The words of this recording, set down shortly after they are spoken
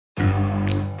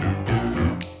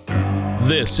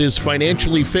This is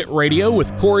Financially Fit Radio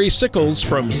with Corey Sickles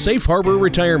from Safe Harbor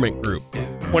Retirement Group.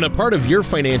 When a part of your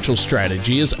financial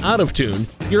strategy is out of tune,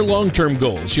 your long-term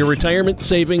goals, your retirement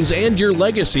savings, and your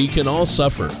legacy can all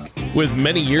suffer. With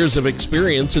many years of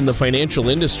experience in the financial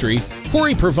industry,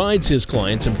 Corey provides his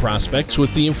clients and prospects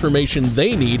with the information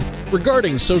they need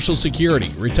regarding Social Security,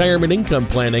 retirement income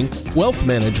planning, wealth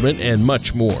management, and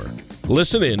much more.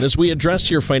 Listen in as we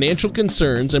address your financial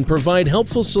concerns and provide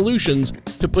helpful solutions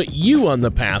to put you on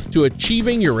the path to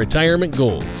achieving your retirement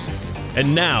goals.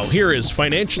 And now, here is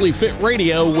Financially Fit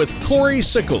Radio with Corey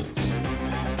Sickles.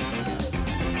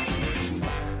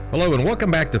 Hello and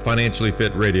welcome back to Financially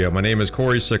Fit Radio. My name is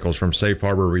Corey Sickles from Safe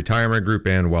Harbor Retirement Group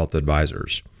and Wealth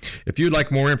Advisors. If you'd like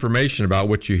more information about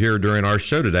what you hear during our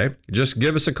show today, just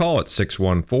give us a call at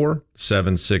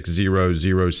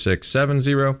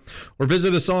 614-760-0670 or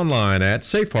visit us online at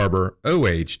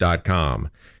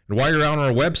safeharboroh.com. And while you're on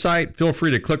our website, feel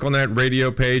free to click on that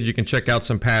radio page. You can check out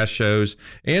some past shows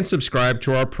and subscribe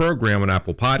to our program on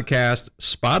Apple Podcast,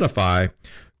 Spotify,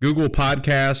 Google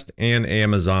Podcast, and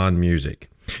Amazon Music.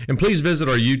 And please visit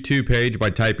our YouTube page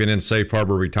by typing in Safe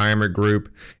Harbor Retirement Group,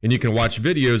 and you can watch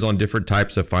videos on different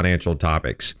types of financial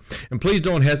topics. And please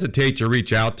don't hesitate to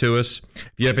reach out to us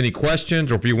if you have any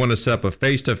questions or if you want to set up a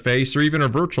face-to-face or even a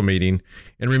virtual meeting.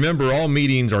 And remember, all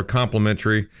meetings are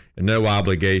complimentary and no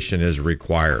obligation is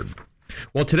required.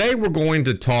 Well, today we're going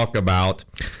to talk about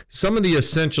some of the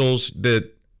essentials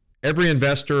that every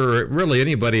investor or really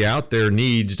anybody out there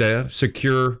needs to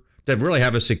really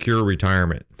have a secure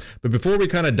retirement. But before we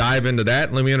kind of dive into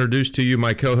that, let me introduce to you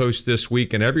my co-host this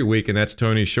week and every week, and that's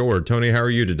Tony Shore. Tony, how are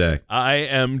you today? I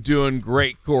am doing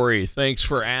great, Corey. Thanks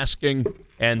for asking,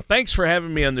 and thanks for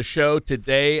having me on the show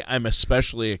today. I'm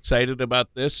especially excited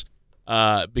about this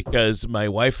because my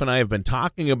wife and I have been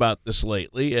talking about this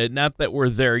lately. Not that we're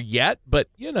there yet, but,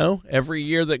 you know, every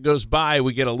year that goes by,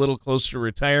 we get a little closer to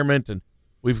retirement, and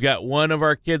we've got one of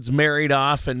our kids married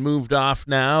off and moved off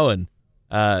now, and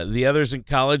the other's in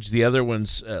college, the other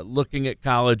one's looking at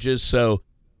colleges. So,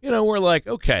 you know, we're like,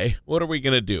 okay, what are we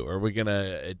going to do? Are we going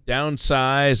to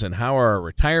downsize, and how are our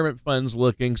retirement funds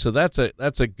looking? So that's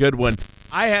a good one.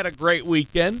 I had a great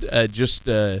weekend, tried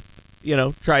to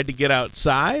get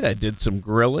outside. I did some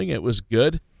grilling. It was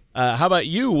good. How about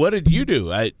you? What did you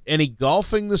do? Any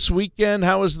golfing this weekend?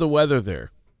 How was the weather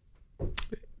there?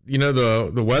 You know,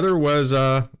 the weather was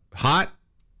hot.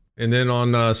 And then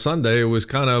on Sunday, it was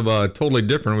kind of totally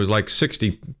different. It was like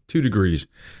 62 degrees.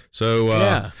 So,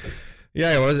 I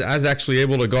was actually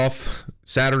able to golf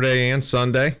Saturday and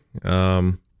Sunday. We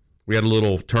had a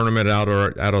little tournament out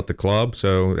at the club.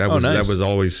 So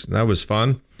that was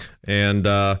fun. And,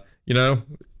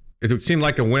 it seemed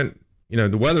like it went,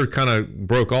 the weather kind of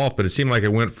broke off, but it seemed like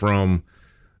it went from,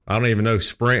 I don't even know,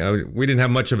 spring. We didn't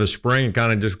have much of a spring. It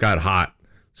kind of just got hot.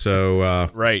 So,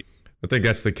 right. I think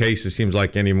that's the case, it seems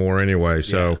like, anymore anyway.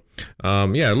 So,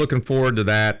 looking forward to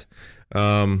that.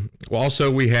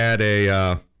 Also, we had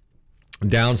a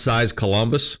Downsize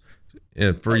Columbus.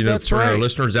 And for our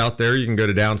listeners out there, you can go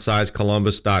to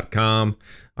downsizecolumbus.com.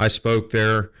 I spoke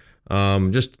there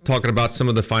just talking about some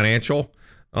of the financial,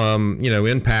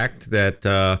 impact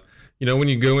that, when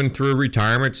you go in through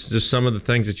retirement, it's just some of the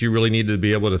things that you really need to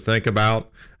be able to think about.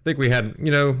 I think we had,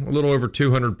 a little over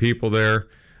 200 people there.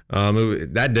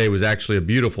 That day was actually a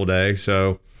beautiful day.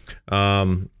 So,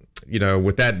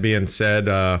 with that being said,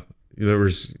 there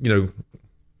was,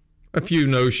 a few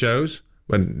no-shows,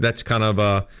 but that's kind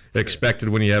of expected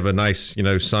when you have a nice,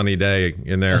 sunny day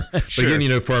in there. Sure. But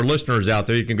again, for our listeners out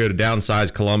there, you can go to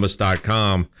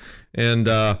downsizecolumbus.com and,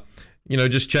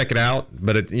 just check it out.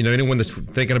 But, anyone that's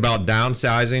thinking about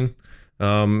downsizing,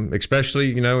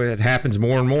 especially, it happens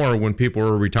more and more when people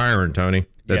are retiring, Tony,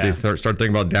 that they start thinking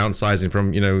about downsizing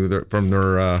from,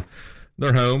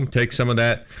 their home, take some of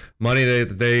that money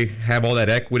that they have all that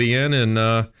equity in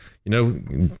and,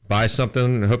 buy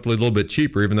something hopefully a little bit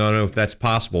cheaper, even though I don't know if that's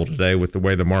possible today with the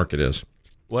way the market is.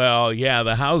 Well, yeah,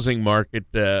 the housing market,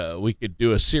 we could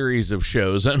do a series of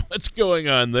shows on what's going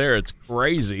on there. It's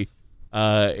crazy.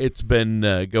 It's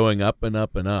been going up and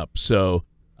up and up. So,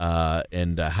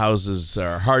 houses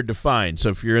are hard to find. So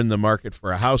if you're in the market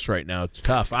for a house right now, it's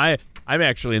tough. I'm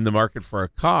actually in the market for a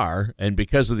car, and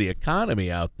because of the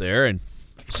economy out there and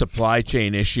supply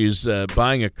chain issues,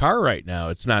 buying a car right now,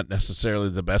 it's not necessarily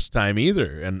the best time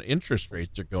either, and interest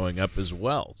rates are going up as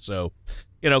well. So,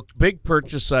 big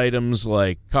purchase items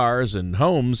like cars and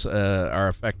homes are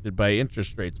affected by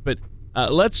interest rates. But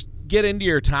let's get into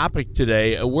your topic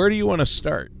today. Where do you want to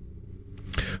start?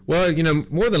 Well,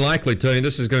 more than likely, Tony,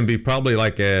 this is going to be probably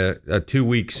like a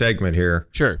 2-week segment here.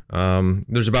 Sure.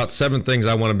 There's about 7 things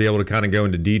I want to be able to kind of go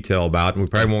into detail about, and we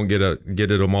probably won't get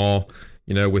at them all,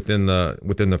 within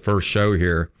the first show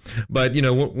here. But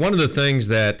one of the things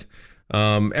that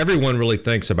everyone really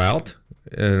thinks about,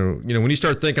 when you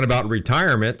start thinking about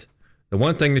retirement, the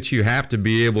one thing that you have to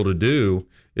be able to do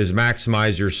is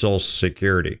maximize your Social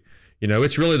Security.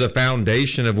 It's really the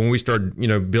foundation of when we start,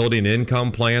 building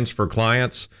income plans for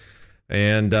clients.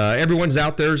 And everyone's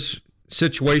out there's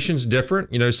situations different.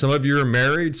 Some of you are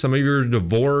married, some of you are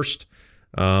divorced,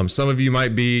 some of you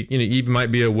might be, even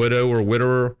might be a widow or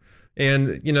widower.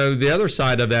 And the other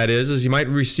side of that is you might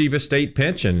receive a state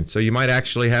pension, so you might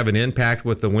actually have an impact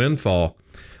with the windfall.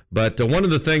 But one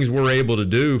of the things we're able to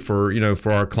do for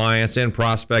our clients and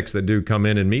prospects that do come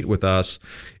in and meet with us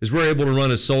is we're able to run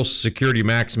a Social Security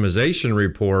maximization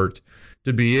report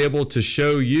to be able to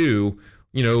show you,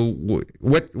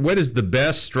 what is the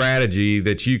best strategy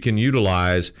that you can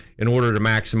utilize in order to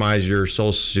maximize your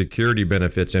Social Security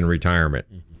benefits in retirement.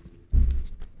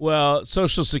 Well,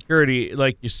 Social Security,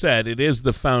 like you said, it is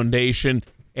the foundation.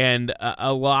 And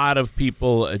a lot of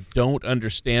people don't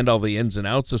understand all the ins and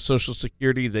outs of Social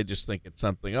Security. They just think it's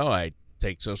something, I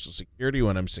take Social Security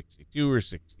when I'm 62 or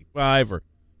 65 or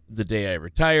the day I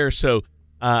retire. So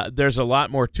there's a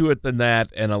lot more to it than that,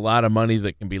 and a lot of money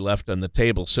that can be left on the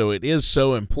table. So it is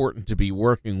so important to be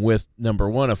working with, number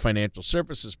one, a financial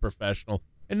services professional.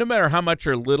 And no matter how much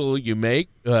or little you make,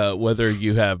 whether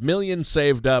you have millions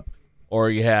saved up or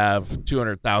you have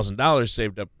 $200,000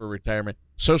 saved up for retirement,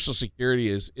 Social Security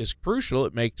is crucial.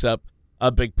 It makes up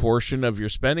a big portion of your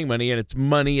spending money, and it's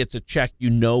money. It's a check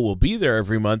will be there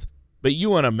every month, but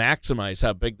you want to maximize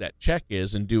how big that check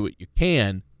is and do what you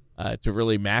can to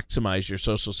really maximize your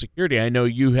Social Security. I know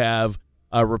you have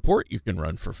a report you can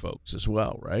run for folks as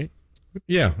well, right?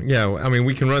 Yeah. I mean,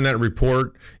 we can run that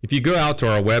report. If you go out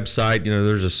to our website,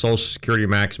 there's a Social Security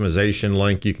maximization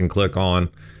link you can click on.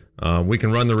 We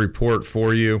can run the report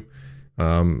for you.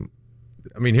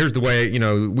 Here's the way,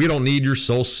 we don't need your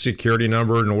Social Security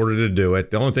number in order to do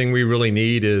it. The only thing we really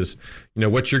need is,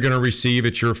 what you're going to receive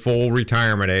at your full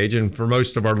retirement age. And for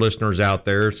most of our listeners out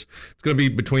there, it's going to be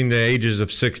between the ages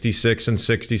of 66 and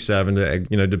 67,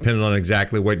 depending on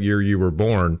exactly what year you were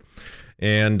born.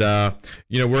 And,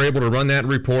 we're able to run that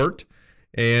report.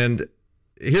 And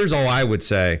here's all I would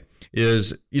say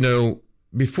is,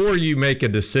 before you make a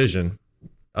decision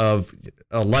of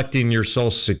electing your Social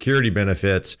Security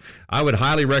benefits, I would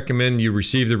highly recommend you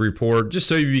receive the report just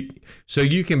so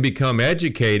you can become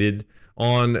educated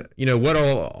on what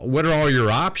are all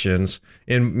your options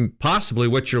and possibly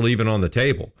what you're leaving on the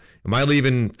table. Am I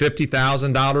leaving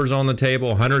 $50,000 on the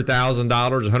table, $100,000,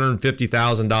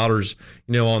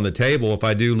 $150,000 on the table if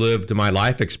I do live to my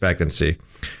life expectancy?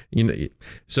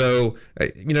 So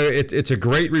it's a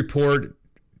great report.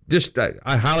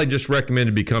 I highly recommend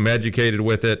to become educated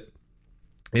with it.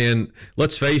 And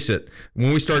let's face it,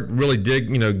 when we start really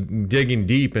digging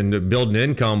deep into building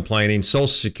income planning, Social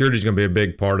Security is going to be a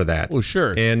big part of that. Well,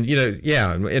 sure. And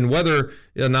and whether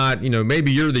or not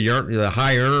maybe you're the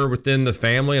high earner within the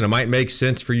family, and it might make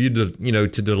sense for you to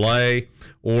to delay,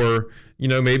 or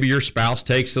maybe your spouse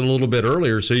takes it a little bit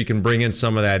earlier so you can bring in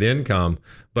some of that income.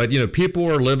 But people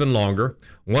are living longer.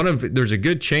 There's a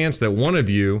good chance that one of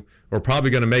you are probably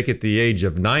going to make it the age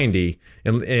of 90,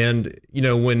 and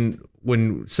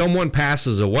when someone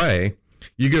passes away,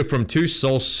 you go from 2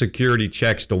 Social Security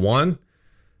checks to 1.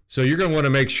 So you're going to want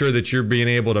to make sure that you're being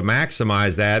able to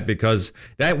maximize that, because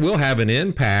that will have an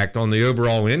impact on the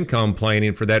overall income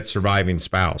planning for that surviving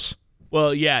spouse.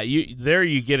 Well, yeah,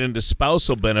 you get into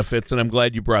spousal benefits, and I'm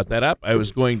glad you brought that up. I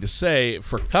was going to say,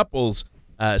 for couples,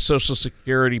 Social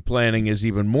Security planning is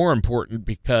even more important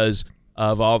because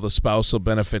of all the spousal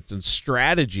benefits and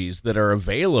strategies that are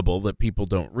available that people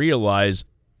don't realize.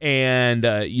 And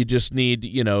you just need,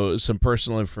 some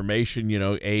personal information,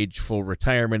 age, full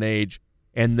retirement age,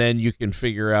 and then you can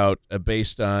figure out,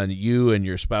 based on you and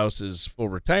your spouse's full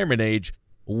retirement age,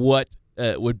 what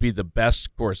would be the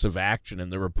best course of action.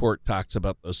 And the report talks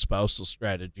about those spousal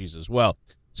strategies as well.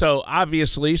 So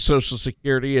obviously, Social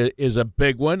Security is a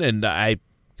big one, and I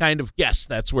kind of guess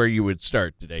that's where you would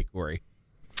start today, Corey.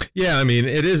 Yeah,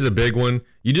 it is a big one.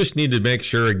 You just need to make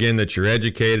sure, again, that you're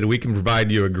educated. We can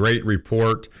provide you a great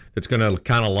report that's going to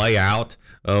kind of lay out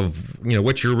of,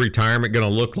 what your retirement going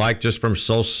to look like just from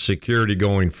Social Security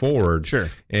going forward.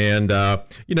 Sure. And,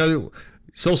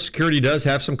 Social Security does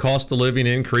have some cost of living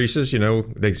increases.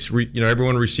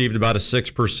 Everyone received about a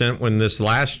 6% when this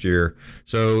last year.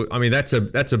 So, that's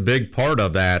a big part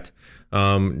of that.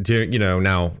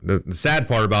 Now the sad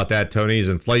part about that, Tony, is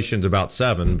inflation's about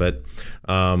 7, but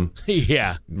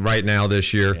yeah, right now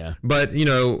this year. Yeah. But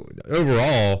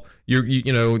overall,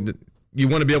 you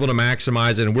want to be able to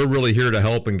maximize it, and we're really here to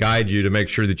help and guide you to make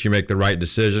sure that you make the right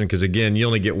decision. Because again, you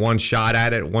only get one shot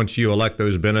at it. Once you elect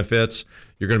those benefits,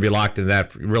 you're going to be locked in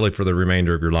that really for the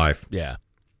remainder of your life. Yeah.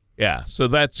 So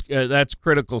that's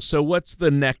critical. So what's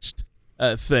the next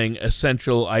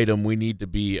essential item we need to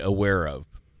be aware of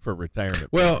for retirement?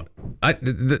 Well,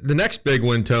 the next big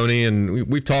one, Tony, and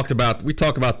we talk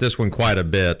about this one quite a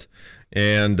bit,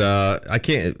 and I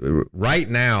can't right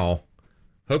now.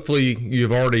 Hopefully,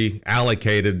 you're already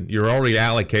allocated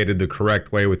the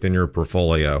correct way within your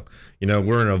portfolio.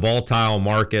 We're in a volatile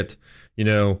market.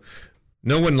 No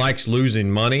one likes losing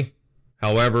money.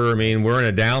 However, we're in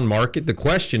a down market. The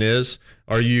question is,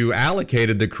 are you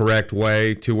allocated the correct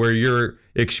way to where you're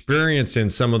experiencing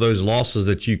some of those losses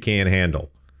that you can't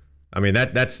handle?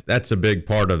 That's a big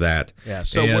part of that. Yeah.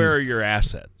 So where are your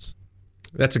assets?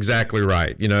 That's exactly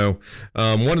right.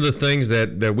 One of the things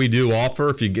that we do offer,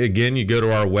 if you go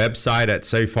to our website at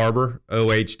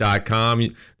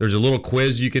safeharboroh.com, there's a little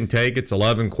quiz you can take. It's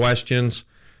 11 questions.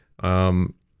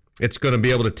 It's going to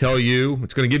be able to tell you,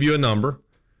 it's going to give you a number.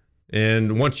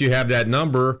 And once you have that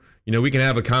number, we can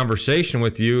have a conversation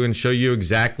with you and show you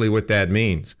exactly what that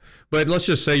means. But let's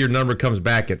just say your number comes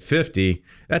back at 50.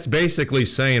 That's basically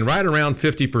saying right around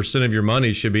 50% of your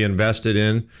money should be invested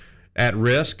in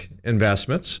at-risk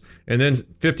investments, and then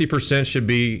 50% should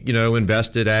be,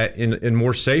 invested in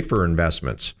more safer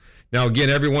investments. Now, again,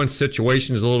 everyone's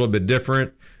situation is a little bit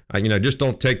different. Just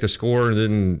don't take the score and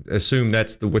then assume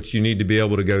that's what you need to be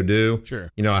able to go do.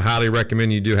 Sure. I highly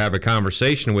recommend you do have a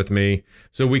conversation with me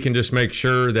so we can just make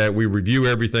sure that we review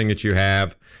everything that you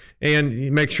have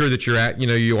and make sure that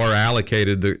you are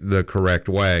allocated the correct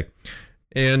way.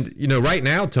 And, right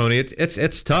now, Tony,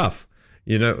 it's tough.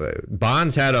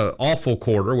 Bonds had an awful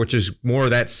quarter, which is more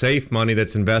of that safe money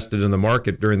that's invested in the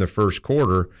market during the first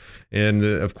quarter. And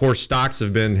of course, stocks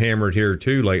have been hammered here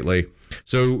too lately.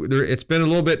 So it's been a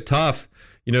little bit tough,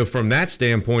 from that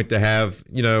standpoint to have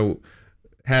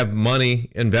money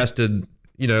invested,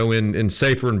 in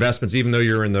safer investments, even though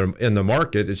you're in the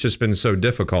market. It's just been so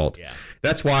difficult. Yeah.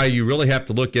 That's why you really have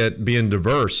to look at being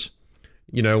diverse.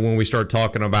 When we start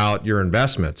talking about your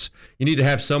investments, you need to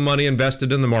have some money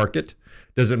invested in the market.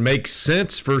 Does it make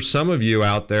sense for some of you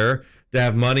out there to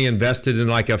have money invested in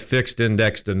like a fixed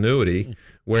indexed annuity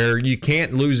where you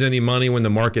can't lose any money when the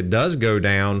market does go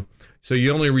down? So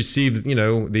you only receive,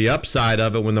 the upside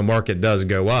of it when the market does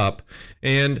go up.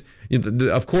 And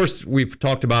of course, we've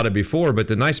talked about it before, but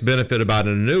the nice benefit about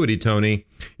an annuity, Tony,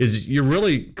 is you're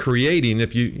really creating,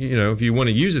 if you want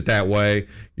to use it that way,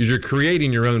 is you're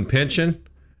creating your own pension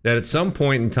that at some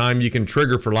point in time you can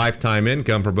trigger for lifetime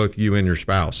income for both you and your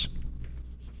spouse.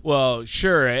 Well,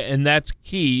 sure, and that's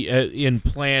key in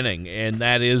planning, and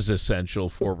that is essential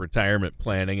for retirement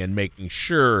planning and making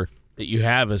sure that you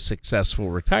have a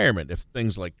successful retirement. If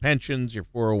things like pensions, your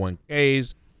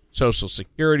 401ks, Social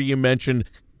Security you mentioned,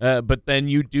 but then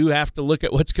you do have to look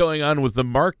at what's going on with the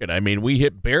market. We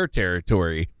hit bear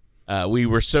territory. We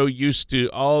were so used to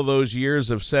all those years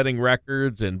of setting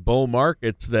records and bull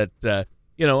markets that, a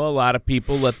lot of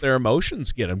people let their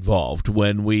emotions get involved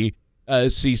when we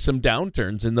see some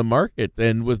downturns in the market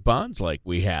and with bonds like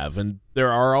we have. And there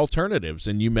are alternatives,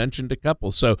 and you mentioned a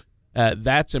couple. So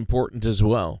that's important as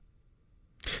well.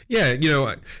 Yeah,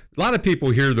 a lot of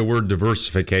people hear the word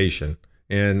diversification.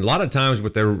 And a lot of times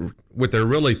what they're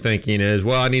really thinking is,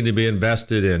 well, I need to be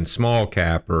invested in small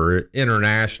cap or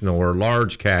international or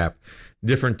large cap,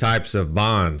 different types of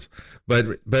bonds.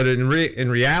 But in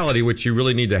reality, what you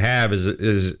really need to have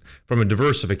is from a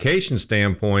diversification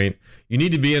standpoint, you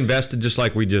need to be invested just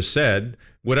like we just said.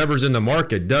 Whatever's in the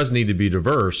market does need to be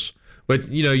diverse. But,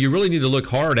 you really need to look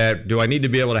hard at, do I need to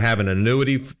be able to have an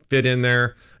annuity fit in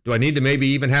there? Do I need to maybe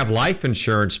even have life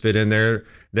insurance fit in there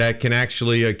that can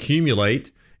actually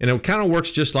accumulate? And it kind of works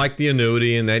just like the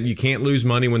annuity in that you can't lose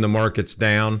money when the market's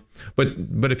down.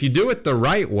 But if you do it the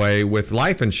right way with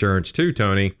life insurance too,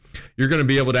 Tony, you're going to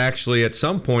be able to actually at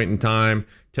some point in time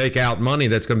take out money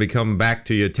that's going to be coming back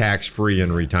to you tax-free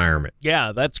in retirement.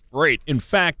 Yeah, that's great. In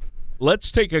fact,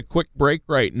 let's take a quick break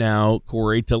right now,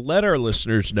 Corey, to let our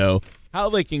listeners know how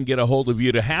they can get a hold of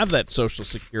you to have that Social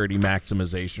Security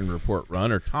maximization report run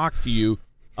or talk to you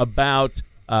about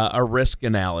a risk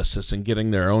analysis and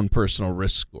getting their own personal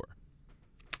risk score.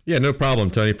 Yeah, no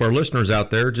problem, Tony. For our listeners out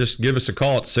there, just give us a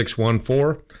call at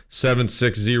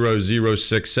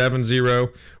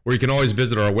 614-760-0670, or you can always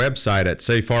visit our website at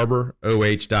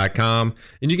safeharboroh.com,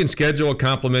 and you can schedule a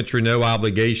complimentary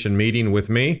no-obligation meeting with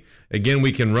me. Again,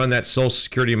 we can run that Social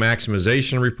Security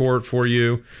maximization report for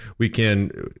you. We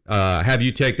can have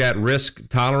you take that risk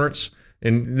tolerance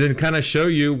and then kind of show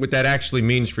you what that actually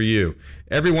means for you.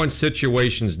 Everyone's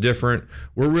situation is different.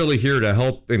 We're really here to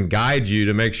help and guide you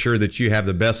to make sure that you have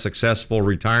the best successful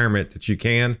retirement that you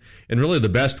can. And really the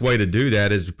best way to do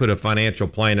that is to put a financial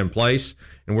plan in place.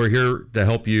 And we're here to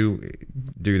help you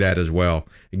do that as well.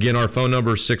 Again, our phone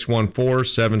number is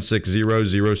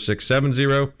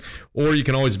 614-760-0670, or you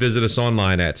can always visit us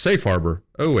online at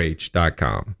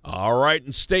safeharboroh.com. All right,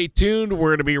 and stay tuned. We're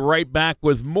going to be right back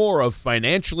with more of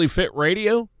Financially Fit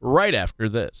Radio right after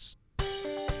this.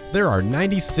 There are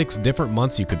 96 different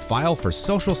months you could file for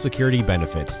Social Security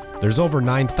benefits. There's over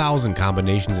 9,000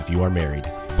 combinations if you are married.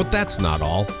 But that's not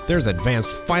all. There's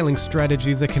advanced filing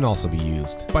strategies that can also be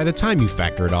used. By the time you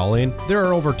factor it all in, there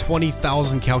are over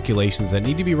 20,000 calculations that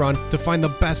need to be run to find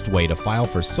the best way to file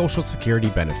for Social Security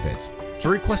benefits. To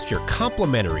request your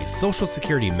complimentary Social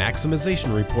Security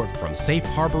maximization report from Safe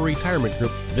Harbor Retirement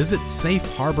Group, visit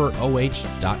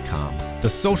safeharboroh.com. The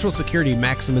Social Security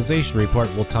maximization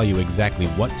report will tell you exactly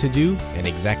what to do and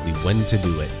exactly when to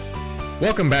do it.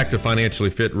 Welcome back to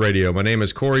Financially Fit Radio. My name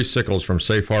is Corey Sickles from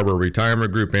Safe Harbor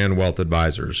Retirement Group and Wealth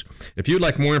Advisors. If you'd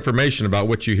like more information about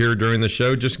what you hear during the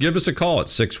show, just give us a call at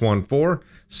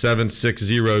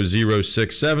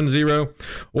 614-760-0670,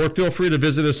 or feel free to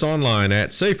visit us online at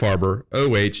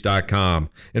safeharboroh.com.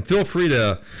 And feel free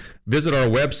to visit our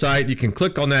website. You can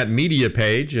click on that media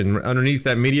page, and underneath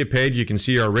that media page, you can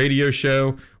see our radio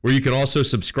show, where you can also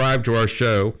subscribe to our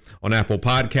show on Apple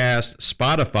Podcasts,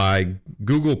 Spotify,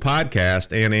 Google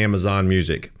Podcast, and Amazon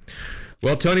Music.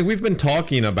 Well, Tony, we've been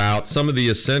talking about some of the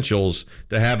essentials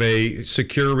to have a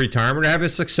secure retirement, to have a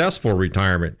successful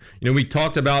retirement. You know, we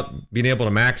talked about being able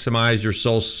to maximize your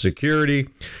Social Security.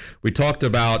 We talked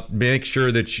about make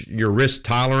sure that your risk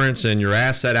tolerance and your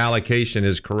asset allocation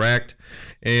is correct.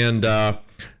 And now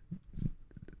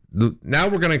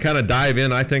we're going to kind of dive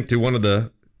in, I think, to one of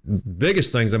the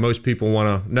biggest things that most people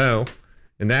want to know,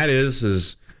 and that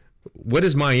is what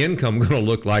is my income going to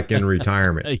look like in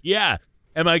retirement? Yeah.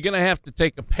 Am I going to have to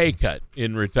take a pay cut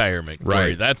in retirement,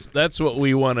 Corey? Right. That's what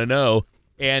we want to know.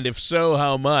 And if so,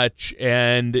 how much?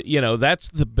 And, you know, that's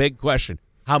the big question.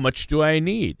 How much do I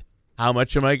need? How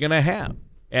much am I going to have?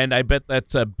 And I bet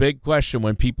that's a big question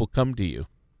when people come to you.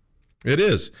 It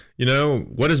is. You know,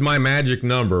 what is my magic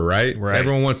number, right? Right.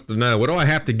 Everyone wants to know, what do I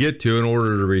have to get to in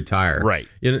order to retire? Right.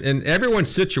 And everyone's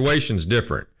situation is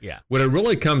different. Yeah. What it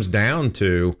really comes down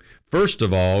to, first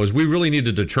of all, is we really need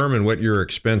to determine what your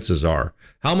expenses are.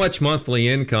 How much monthly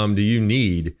income do you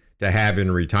need to have in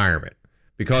retirement?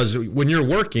 Because when you're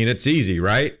working, it's easy,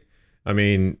 right? I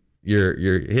mean, your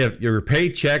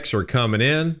paychecks are coming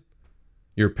in.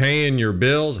 You're paying your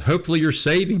bills. Hopefully you're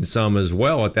saving some as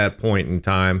well at that point in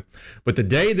time. But the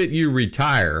day that you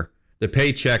retire, the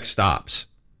paycheck stops.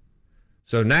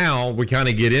 So now we kind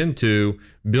of get into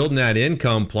building that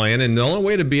income plan. And the only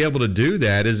way to be able to do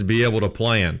that is to be able to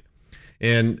plan.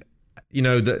 And, you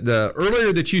know, the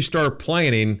earlier that you start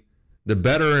planning, the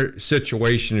better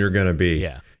situation you're going to be.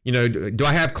 Yeah. You know, do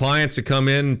I have clients that come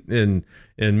in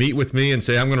and meet with me and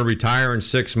say, I'm going to retire in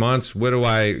 6 months? What do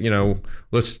I, you know,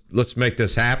 let's make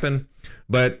this happen.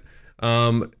 But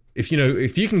if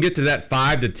you can get to that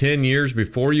 5 to 10 years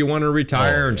before you want to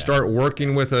retire and start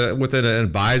working with an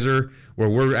advisor where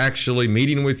we're actually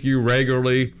meeting with you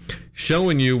regularly,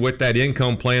 showing you what that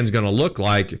income plan is going to look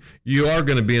like, you are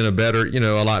going to be in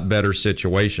a lot better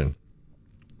situation.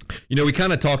 You know, we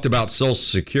kind of talked about Social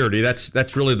Security.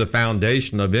 That's really the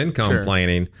foundation of income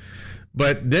planning.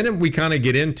 But then we kind of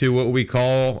get into what we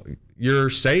call your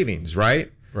savings,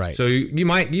 right? Right. So you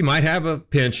might have a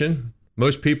pension.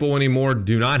 Most people anymore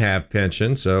do not have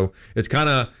pension. So it's kind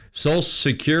of Social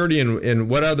Security and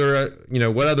what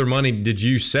other money did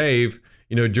you save,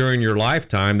 you know, during your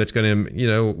lifetime that's going to, you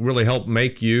know, really help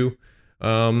make you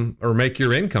or make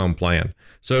your income plan.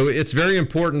 So it's very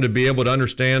important to be able to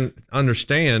understand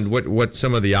what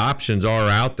some of the options are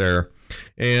out there.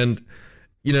 And,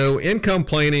 you know, income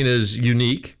planning is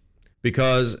unique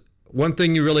because one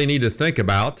thing you really need to think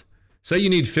about, say you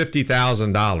need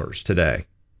 $50,000 today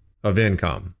of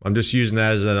income. I'm just using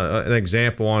that as an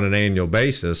example on an annual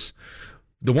basis.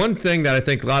 The one thing that I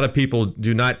think a lot of people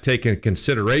do not take into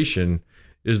consideration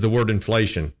is the word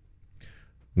inflation.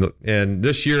 And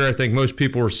this year, I think most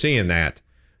people are seeing that.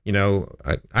 You know,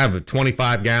 I have a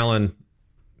 25-gallon,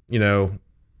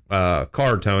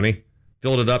 car, Tony.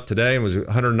 filled it up today and was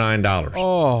 $109.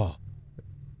 Oh,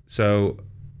 So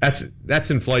that's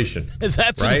inflation.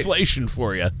 that's right? inflation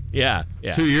for you. Yeah.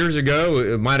 2 years ago,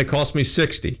 it might have cost me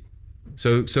 $60.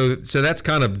 So that's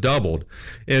kind of doubled.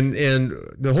 And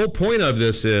the whole point of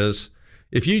this is,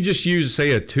 if you just use,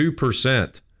 say, a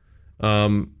 2%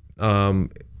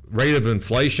 rate of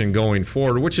inflation going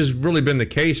forward, which has really been the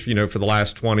case, for the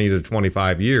last 20 to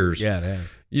 25 years. Yeah, it has.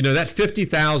 That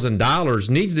 $50,000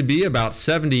 needs to be about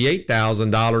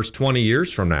 $78,000 20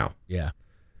 years from now. Yeah.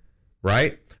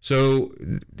 Right? So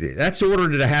that's in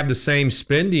order to have the same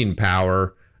spending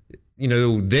power,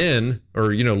 then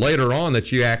or, later on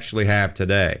that you actually have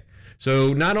today.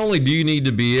 So not only do you need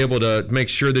to be able to make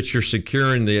sure that you're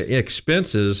securing the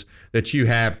expenses that you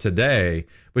have today,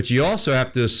 but you also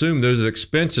have to assume those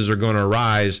expenses are going to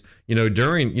rise,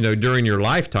 during your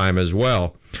lifetime as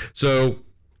well. So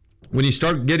when you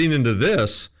start getting into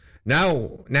this,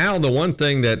 now the one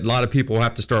thing that a lot of people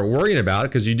have to start worrying about,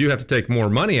 because you do have to take more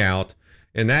money out,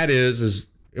 and that is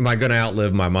am I going to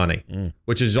outlive my money?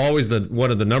 Which is always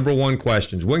one of the number one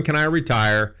questions. When can I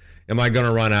retire? Am I going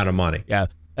to run out of money? Yeah.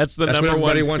 That's number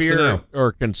one fear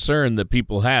or concern that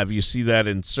people have. You see that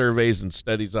in surveys and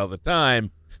studies all the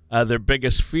time. Their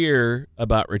biggest fear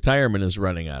about retirement is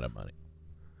running out of money.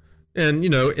 And,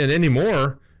 and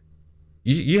anymore,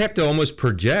 you have to almost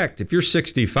project. If you're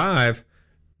 65,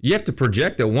 you have to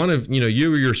project that one of,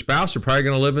 you or your spouse are probably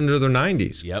going to live into their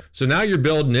 90s. Yep. So now you're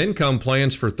building income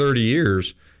plans for 30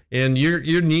 years, and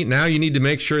you need to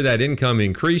make sure that income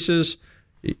increases.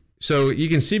 So you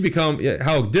can see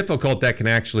how difficult that can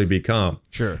actually become.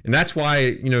 Sure. And that's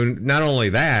why, not only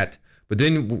that, but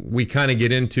then we kind of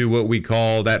get into what we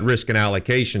call that risk and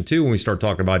allocation too when we start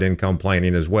talking about income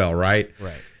planning as well, right?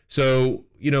 Right. So,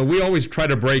 we always try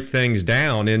to break things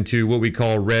down into what we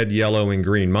call red, yellow, and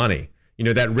green money.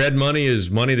 That red money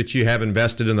is money that you have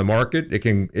invested in the market.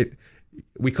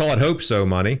 We call it hope so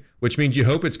money, which means you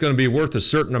hope it's going to be worth a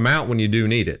certain amount when you do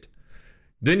need it.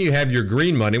 Then you have your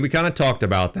green money. We kind of talked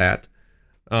about that.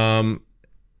 You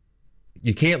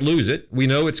can't lose it. We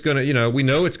know it's going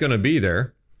to be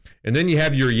there. And then you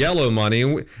have your yellow money.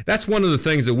 And that's one of the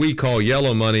things that we call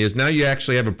yellow money, is now you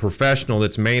actually have a professional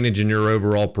that's managing your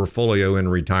overall portfolio in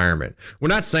retirement. We're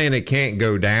not saying it can't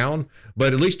go down,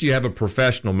 but at least you have a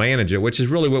professional manage it, which is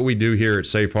really what we do here at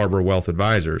Safe Harbor Wealth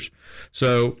Advisors.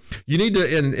 So you need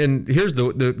to, and here's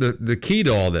the key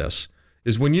to all this,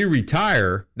 is when you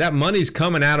retire, that money's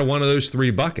coming out of one of those three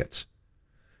buckets.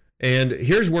 And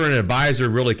here's where an advisor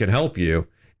really can help you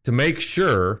to make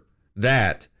sure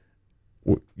that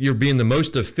you're being the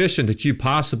most efficient that you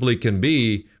possibly can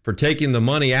be for taking the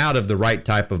money out of the right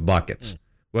type of buckets,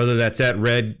 whether that's that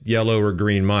red, yellow, or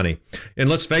green money. And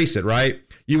let's face it, right?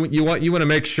 You want to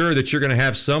make sure that you're going to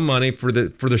have some money for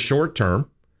the short term.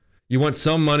 You want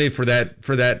some money for that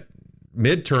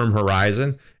midterm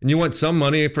horizon, and you want some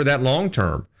money for that long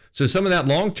term. So some of that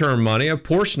long-term money, a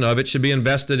portion of it should be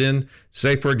invested in,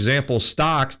 say, for example,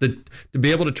 stocks to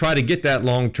be able to try to get that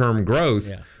long-term growth.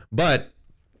 Yeah. But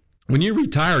when you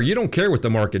retire, you don't care what the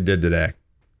market did today.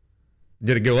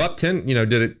 Did it go up 10?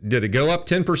 Did it go up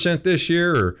 10% this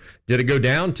year, or did it go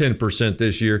down 10%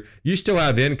 this year? You still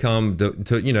have income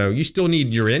you still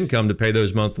need your income to pay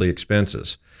those monthly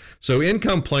expenses. So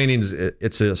income planning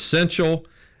it's essential,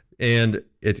 and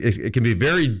it can be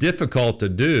very difficult to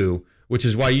do, which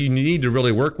is why you need to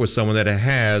really work with someone that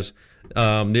has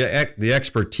the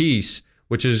expertise,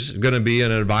 which is going to be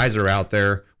an advisor out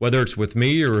there, whether it's with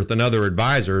me or with another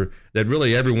advisor, that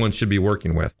really everyone should be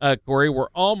working with. Corey, we're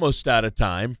almost out of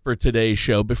time for today's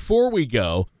show. Before we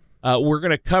go, we're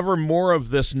going to cover more of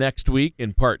this next week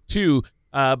in part 2.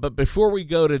 But before we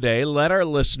go today, let our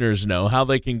listeners know how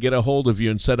they can get a hold of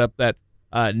you and set up that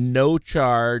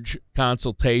no-charge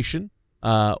consultation,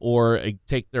 or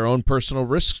take their own personal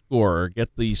risk score, or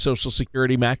get the Social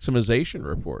Security maximization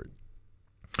report.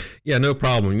 Yeah, no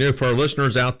problem. For our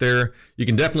listeners out there, you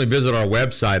can definitely visit our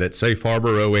website at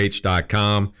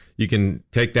safeharboroh.com. You can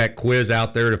take that quiz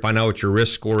out there to find out what your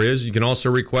risk score is. You can also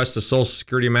request a Social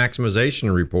Security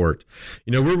maximization report.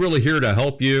 We're really here to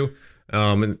help you.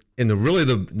 And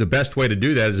the best way to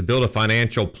do that is to build a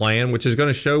financial plan, which is going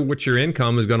to show what your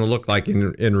income is going to look like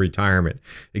in retirement.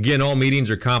 Again, all meetings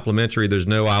are complimentary. There's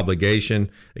no obligation.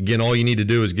 Again, all you need to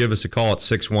do is give us a call at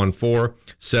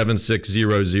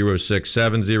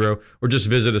 614-760-0670, or just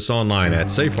visit us online at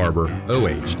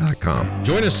safeharboroh.com.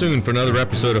 Join us soon for another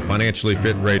episode of Financially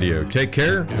Fit Radio. Take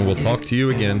care, and we'll talk to you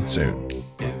again soon.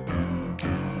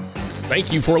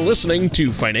 Thank you for listening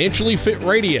to Financially Fit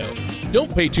Radio.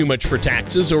 Don't pay too much for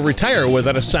taxes or retire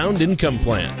without a sound income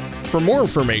plan. For more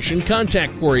information,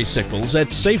 contact Corey Sickles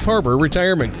at Safe Harbor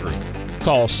Retirement Group.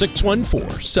 Call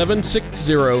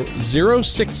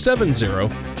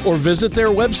 614-760-0670 or visit their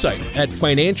website at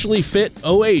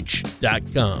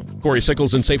financiallyfitoh.com. Corey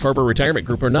Sickles and Safe Harbor Retirement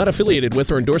Group are not affiliated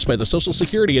with or endorsed by the Social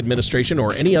Security Administration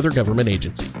or any other government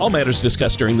agency. All matters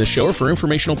discussed during this show are for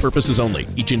informational purposes only.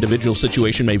 Each individual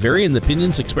situation may vary and the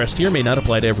opinions expressed here may not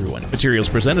apply to everyone. Materials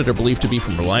presented are believed to be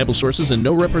from reliable sources and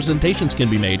no representations can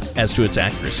be made as to its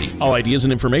accuracy. All ideas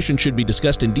and information should be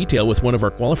discussed in detail with one of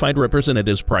our qualified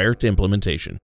representatives prior to implementation.